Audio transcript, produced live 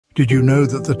Did you know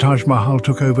that the Taj Mahal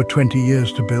took over 20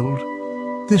 years to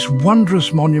build? This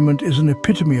wondrous monument is an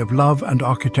epitome of love and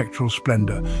architectural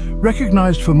splendor,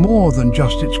 recognized for more than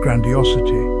just its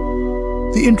grandiosity.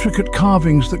 The intricate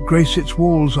carvings that grace its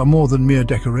walls are more than mere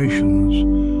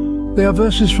decorations. They are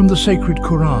verses from the sacred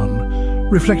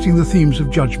Quran, reflecting the themes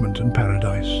of judgment and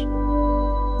paradise.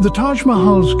 The Taj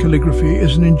Mahal's calligraphy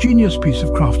is an ingenious piece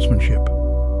of craftsmanship.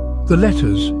 The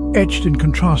letters, etched in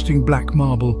contrasting black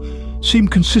marble, seem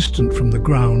consistent from the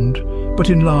ground, but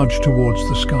enlarged towards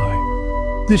the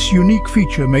sky. This unique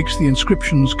feature makes the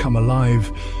inscriptions come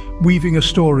alive, weaving a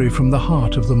story from the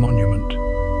heart of the monument.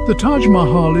 The Taj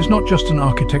Mahal is not just an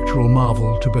architectural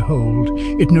marvel to behold,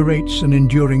 it narrates an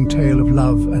enduring tale of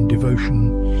love and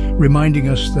devotion, reminding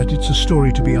us that it's a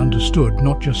story to be understood,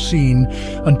 not just seen.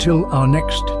 Until our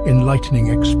next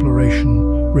enlightening exploration,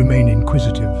 remain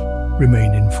inquisitive,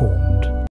 remain informed.